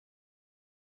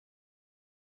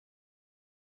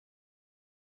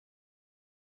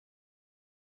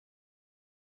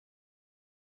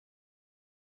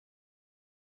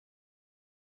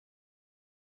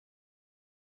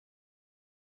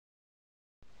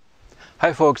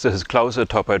Hi folks, this is Klaus of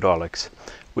Top Hydraulics.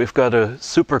 We've got a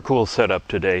super cool setup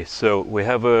today. So we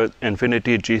have a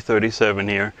Infiniti G37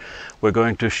 here. We're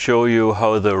going to show you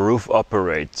how the roof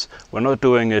operates. We're not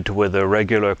doing it with a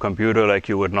regular computer like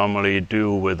you would normally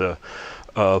do with a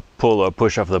pull or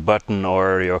push of the button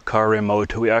or your car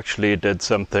remote. We actually did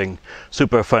something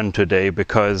super fun today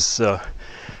because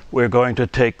we're going to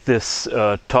take this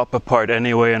top apart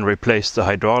anyway and replace the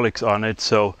hydraulics on it.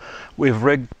 So we've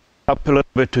rigged up a little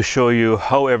bit to show you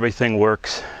how everything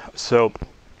works. So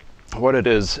what it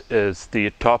is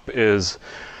the top is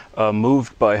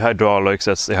moved by hydraulics.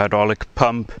 That's the hydraulic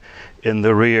pump in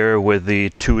the rear with the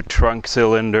two trunk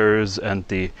cylinders and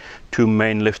the two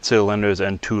main lift cylinders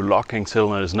and two locking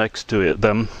cylinders next to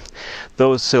them.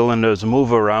 Those cylinders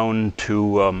move around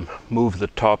to move the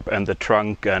top and the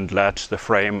trunk and latch the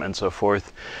frame and so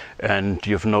forth. And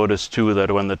you've noticed too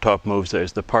that when the top moves,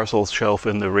 there's the parcel shelf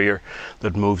in the rear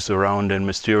that moves around in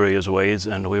mysterious ways,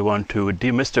 and we want to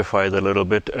demystify that a little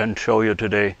bit and show you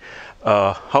today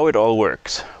how it all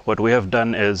works. What we have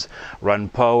done is run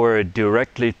power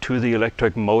directly to the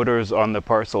electric motors on the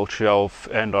parcel shelf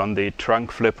and on the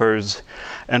trunk flippers,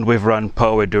 and we've run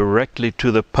power directly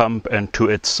to the pump and to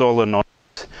its solenoid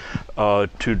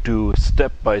to do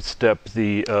step by step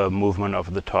the movement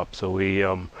of the top. So we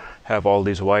have all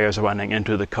these wires running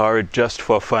into the car just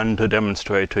for fun to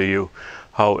demonstrate to you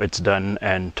how it's done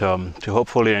and to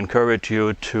hopefully encourage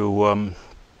you to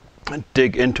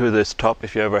dig into this top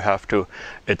if you ever have to.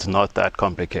 It's not that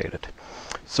complicated.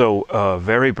 So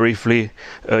very briefly,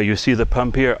 you see the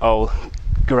pump here. I'll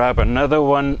grab another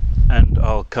one and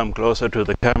I'll come closer to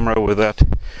the camera with that.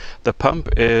 The pump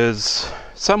is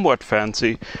somewhat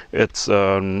fancy. It's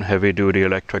a heavy-duty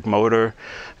electric motor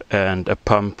and a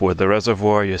pump with a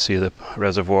reservoir. You see the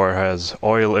reservoir has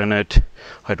oil in it,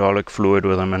 hydraulic fluid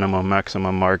with a minimum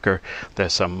maximum marker.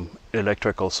 There's some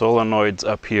electrical solenoids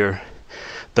up here.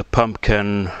 The pump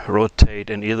can rotate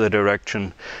in either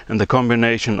direction, and the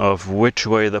combination of which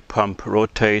way the pump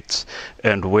rotates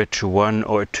and which one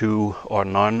or two or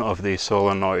none of these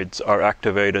solenoids are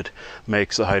activated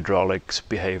makes the hydraulics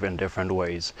behave in different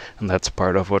ways. And that's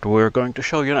part of what we're going to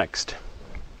show you next.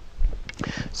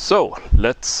 So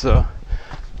let's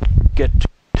get to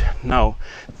it. Now,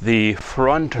 the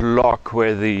front lock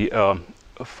where the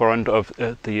front of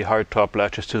the hardtop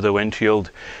latches to the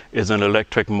windshield is an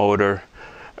electric motor,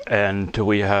 and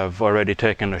we have already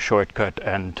taken a shortcut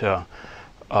and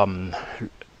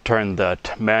turned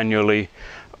that manually.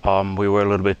 We were a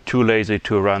little bit too lazy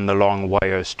to run the long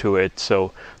wires to it,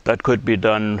 so that could be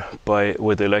done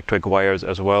with electric wires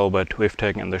as well, but we've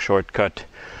taken the shortcut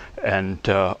and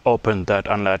opened that,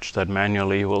 unlatched that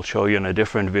manually. We'll show you in a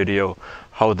different video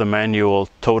how the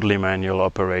totally manual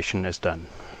operation is done.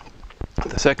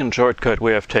 The second shortcut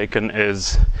we have taken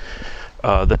is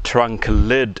the trunk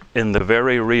lid in the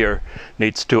very rear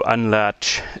needs to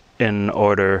unlatch in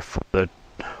order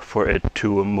for it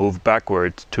to move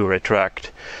backwards, to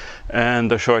retract.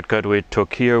 And the shortcut we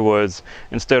took here was,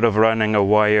 instead of running a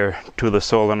wire to the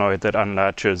solenoid that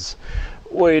unlatches,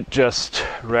 we just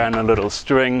ran a little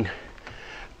string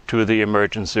to the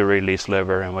emergency release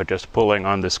lever, and we're just pulling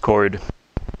on this cord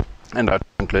and our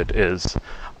trunk lid is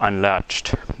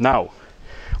unlatched. Now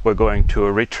we're going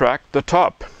to retract the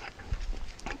top.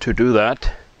 To do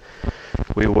that,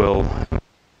 we will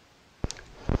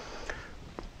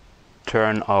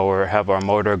have our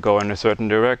motor go in a certain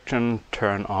direction,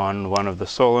 turn on one of the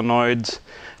solenoids,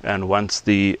 and once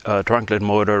the trunk lid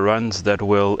motor runs, that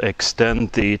will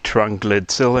extend the trunk lid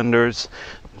cylinders.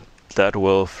 That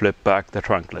will flip back the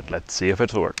trunk lid. Let's see if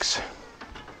it works.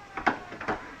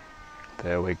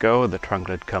 There we go. The trunk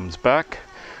lid comes back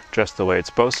just the way it's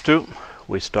supposed to.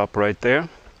 We stop right there,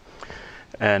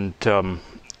 and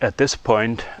at this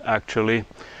point, actually,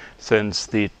 since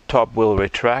the top will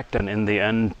retract, and in the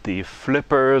end the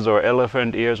flippers or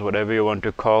elephant ears, whatever you want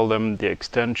to call them, the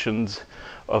extensions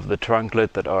of the trunk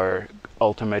lid that are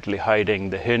ultimately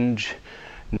hiding the hinge,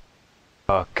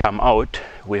 come out,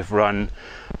 we've run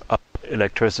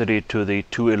electricity to the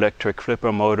two electric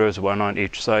flipper motors, one on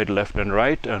each side, left and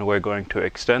right, and we're going to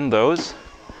extend those.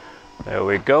 There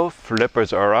we go,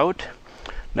 flippers are out.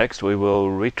 Next we will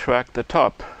retract the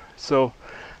top. So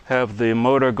have the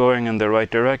motor going in the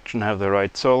right direction, have the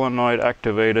right solenoid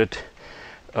activated.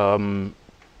 That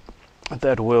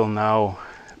will now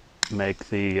make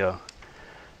the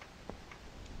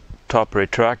top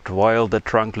retract while the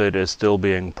trunk lid is still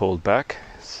being pulled back.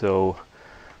 So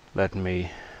let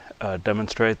me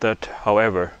demonstrate that.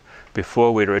 However,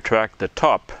 before we retract the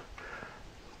top,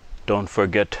 don't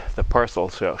forget the parcel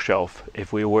shelf.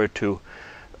 If we were to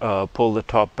pull the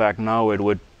top back now, it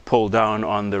would pull down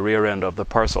on the rear end of the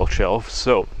parcel shelf.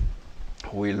 So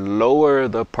we lower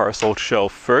the parcel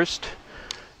shelf first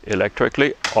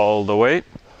electrically all the way,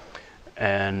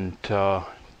 and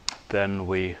then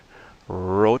we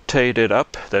rotate it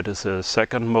up. That is a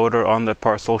second motor on that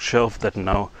parcel shelf that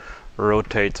now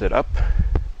rotates it up.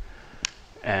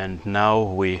 And now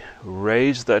we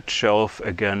raise that shelf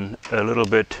again a little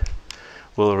bit.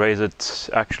 We'll raise it,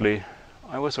 actually,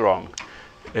 I was wrong.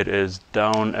 It is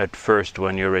down at first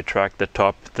when you retract the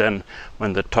top. Then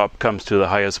when the top comes to the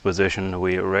highest position,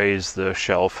 we raise the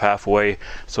shelf halfway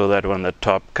so that when the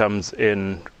top comes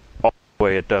in all the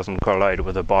way, it doesn't collide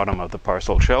with the bottom of the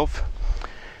parcel shelf.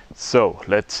 So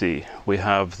let's see, we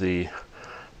have the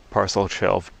parcel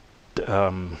shelf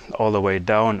all the way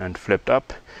down and flipped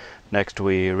up. Next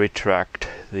we retract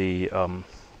the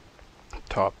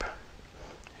top.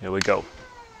 Here we go.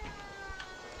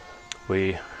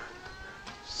 We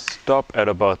stop at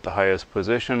about the highest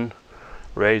position,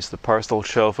 raise the parcel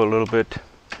shelf a little bit.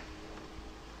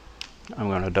 I'm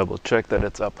going to double check that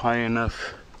it's up high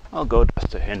enough. I'll go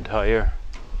just a hint higher,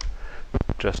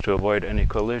 just to avoid any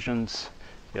collisions.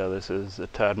 Yeah, this is a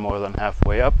tad more than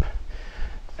halfway up.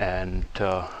 And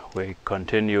we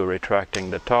continue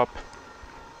retracting the top.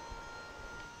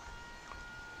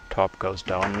 Top goes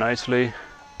down nicely,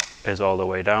 is all the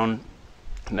way down.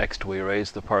 Next we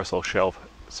raise the parcel shelf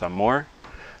some more.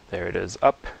 There it is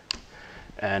up.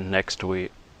 And next we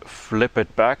flip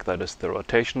it back. That is the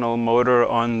rotational motor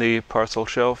on the parcel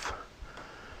shelf.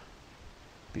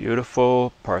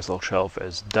 Beautiful. Parcel shelf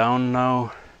is down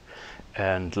now.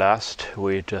 And last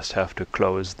we just have to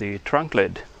close the trunk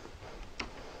lid.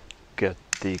 Get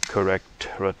the correct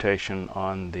rotation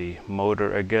on the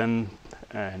motor again,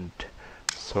 and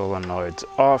solenoids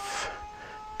off.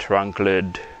 Trunk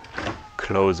lid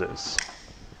closes.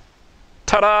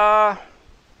 Ta-da!